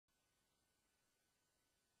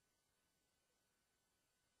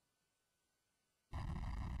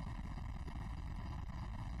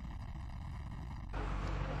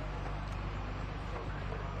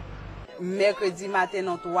mercredi matin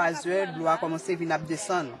dans 3 heures, l'eau a commencé à venir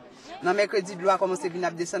descendre. Dans mercredi, l'eau a commencé à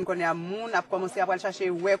venir descendre, quand il y a moun a commencé à chercher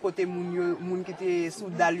ouais côté moun qui était sous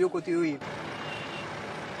dalio côté eux.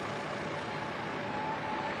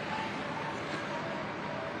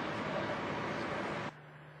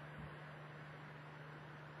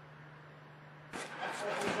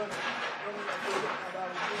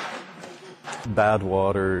 Bad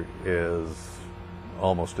water is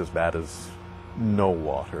almost as bad as no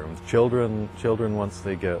water. Children once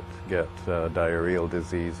they get diarrheal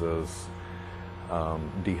diseases,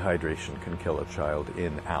 dehydration can kill a child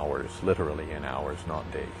in hours, literally in hours, not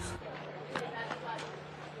days.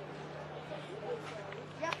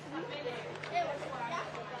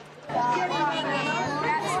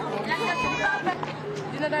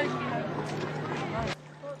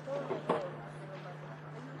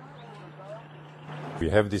 We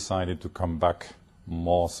have decided to come back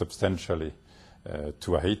more substantially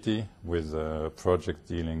to Haiti with a project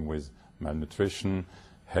dealing with malnutrition,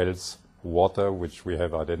 health, water, which we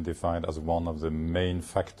have identified as one of the main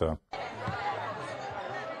factors.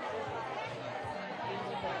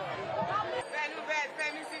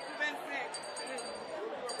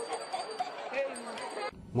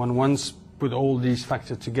 When once put all these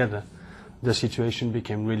factors together, the situation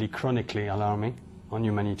became really chronically alarming on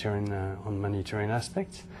humanitarian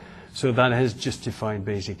aspects. So that has justified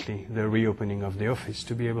basically the reopening of the office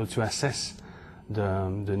to be able to assess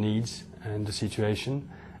the needs and the situation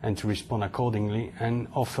and to respond accordingly and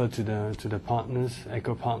offer to the partners,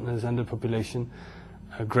 ECHO partners and the population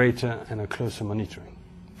a greater and a closer monitoring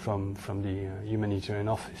from the humanitarian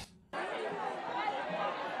office.